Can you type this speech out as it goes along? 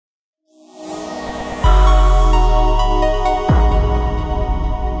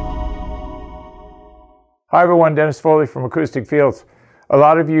Hi everyone, Dennis Foley from Acoustic Fields. A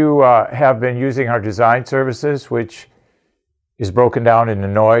lot of you have been using our design services, which is broken down into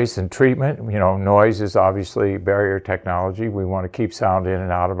noise and treatment. You know, noise is obviously barrier technology. We want to keep sound in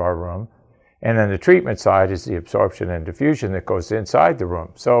and out of our room. And then the treatment side is the absorption and diffusion that goes inside the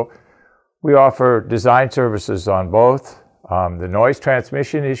room. So we offer design services on both. The noise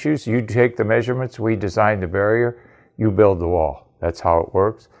transmission issues, you take the measurements, we design the barrier, you build the wall. That's how it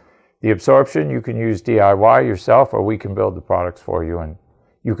works. The absorption, you can use DIY yourself, or we can build the products for you and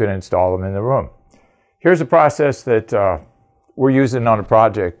you can install them in the room. Here's a process that we're using on a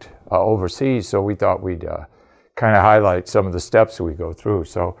project overseas, so we thought we'd kind of highlight some of the steps we go through.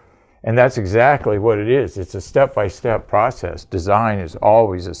 And that's exactly what it is. It's a step-by-step process. Design is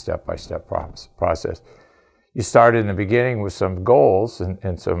always a step-by-step process. You start in the beginning with some goals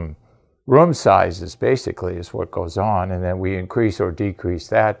and some room sizes, basically, is what goes on, and then we increase or decrease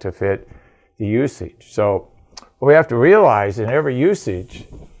that to fit the usage. So what we have to realize in every usage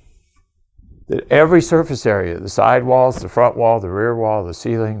that every surface area, the side walls, the front wall, the rear wall, the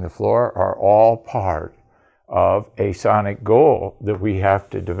ceiling, the floor, are all part of a sonic goal that we have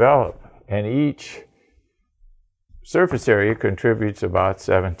to develop. And each surface area contributes about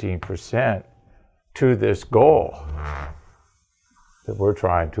 17% to this goal that we're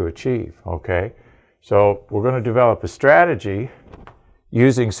trying to achieve, okay? So we're going to develop a strategy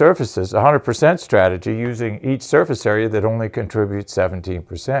using surfaces, a 100% strategy using each surface area that only contributes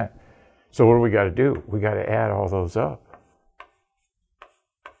 17%. So what do we got to do? We got to add all those up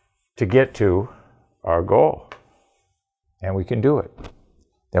to get to our goal. And we can do it.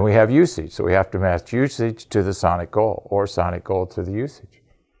 Then we have usage. So we have to match usage to the sonic goal, or sonic goal to the usage.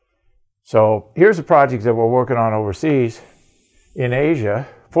 So here's a project that we're working on overseas in Asia,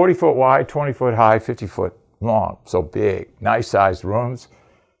 40 foot wide, 20 foot high, 50 foot long. So big, nice sized rooms.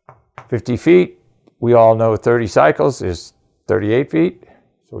 50 feet, we all know 30 cycles is 38 feet.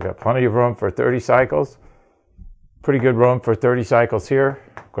 So we've got plenty of room for 30 cycles. Pretty good room for 30 cycles here.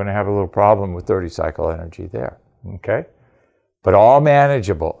 Going to have a little problem with 30 cycle energy there, okay? But all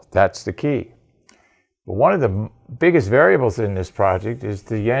manageable, that's the key. But one of the biggest variables in this project is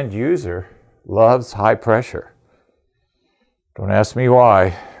the end user loves high pressure. Don't ask me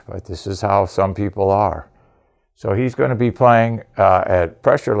why, but this is how some people are. So he's going to be playing at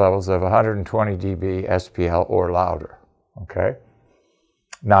pressure levels of 120 dB SPL or louder, okay?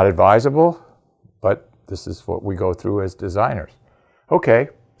 Not advisable, but this is what we go through as designers. Okay,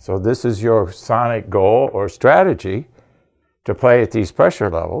 so this is your sonic goal or strategy to play at these pressure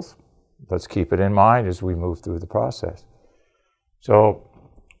levels. Let's keep it in mind as we move through the process. So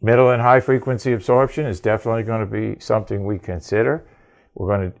middle and high frequency absorption is definitely going to be something we consider.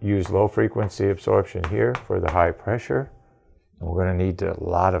 We're going to use low frequency absorption here for the high pressure. And we're going to need a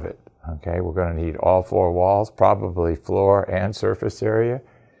lot of it. Okay, we're going to need all four walls, probably floor and surface area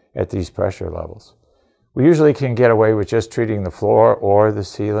at these pressure levels. We usually can get away with just treating the floor or the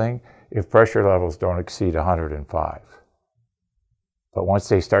ceiling if pressure levels don't exceed 105. But once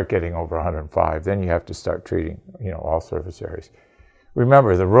they start getting over 105, then you have to start treating, all surface areas.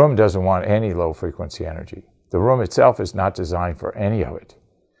 Remember, the room doesn't want any low frequency energy. The room itself is not designed for any of it.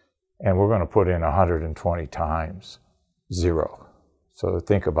 And we're going to put in 120 times 0. So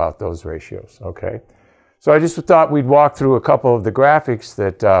think about those ratios, okay? So I just thought we'd walk through a couple of the graphics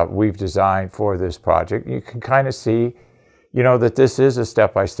that we've designed for this project. You can kind of see, that this is a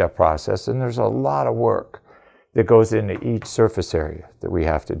step-by-step process, and there's a lot of work that goes into each surface area that we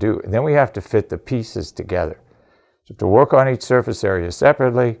have to do. And then we have to fit the pieces together. So to work on each surface area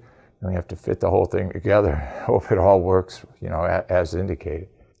separately, and we have to fit the whole thing together. Hope it all works, as indicated.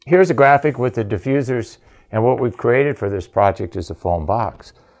 Here's a graphic with the diffusers, and what we've created for this project is a foam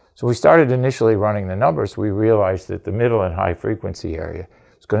box. So we started initially running the numbers. We realized that the middle and high frequency area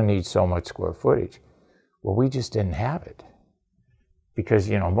is going to need so much square footage. Well, we just didn't have it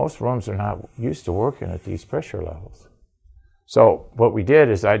because, most rooms are not used to working at these pressure levels. So what we did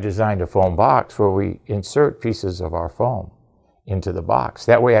is I designed a foam box where we insert pieces of our foam into the box.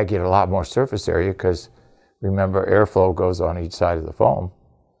 That way I get a lot more surface area because, remember, airflow goes on each side of the foam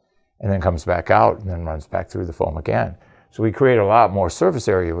and then comes back out and then runs back through the foam again. So we create a lot more surface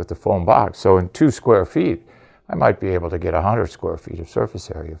area with the foam box. So in 2 square feet, I might be able to get 100 square feet of surface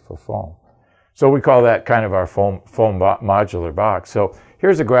area for foam. So we call that kind of our foam modular box. So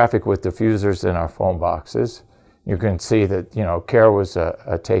here's a graphic with diffusers in our foam boxes. You can see that, care was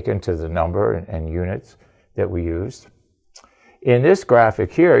taken to the number and units that we used. In this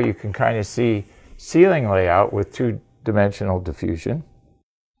graphic here, you can kind of see ceiling layout with two-dimensional diffusion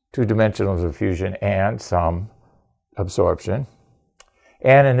and some absorption.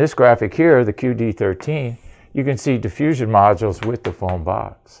 And in this graphic here, the QD13, you can see diffusion modules with the foam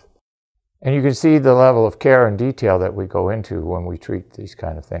box. And you can see the level of care and detail that we go into when we treat these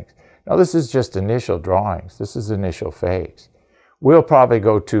kind of things. Now, this is just initial drawings. This is initial phase. We'll probably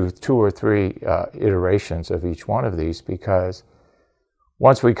go to 2 or 3 iterations of each one of these, because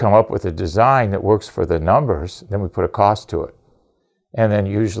once we come up with a design that works for the numbers, then we put a cost to it. And then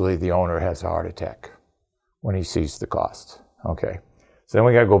usually the owner has a heart attack when he sees the cost. Okay. So then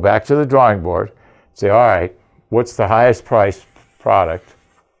we got to go back to the drawing board and say, all right, what's the highest price product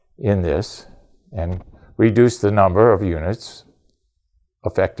in this? And reduce the number of units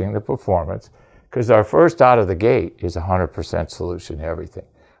affecting the performance. Because our first out of the gate is 100% solution to everything.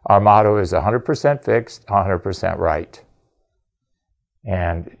 Our motto is 100% fixed, 100% right.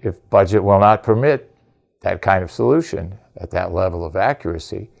 And if budget will not permit that kind of solution at that level of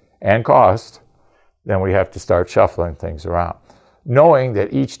accuracy and cost, then we have to start shuffling things around, knowing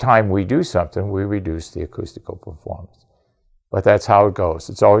that each time we do something, we reduce the acoustical performance. But that's how it goes.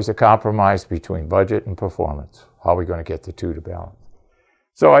 It's always a compromise between budget and performance. How are we going to get the two to balance?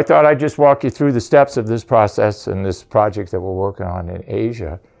 So I thought I'd just walk you through the steps of this process and this project that we're working on in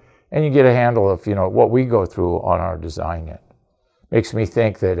Asia, and you get a handle of, what we go through on our design end. Makes me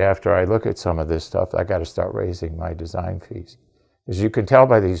think that after I look at some of this stuff, I got to start raising my design fees. As you can tell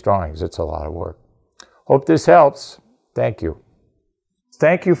by these drawings, it's a lot of work. Hope this helps. Thank you.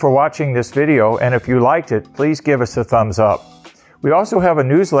 Thank you for watching this video, and if you liked it, please give us a thumbs up. We also have a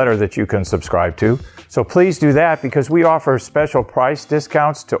newsletter that you can subscribe to, so please do that, because we offer special price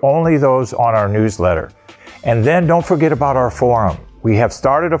discounts to only those on our newsletter. And then don't forget about our forum. We have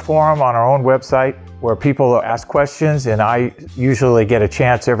started a forum on our own website where people ask questions, and I usually get a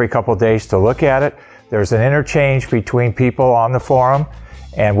chance every couple of days to look at it. There's an interchange between people on the forum,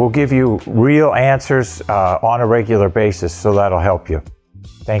 and we'll give you real answers on a regular basis, so that'll help you.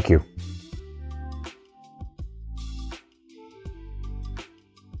 Thank you.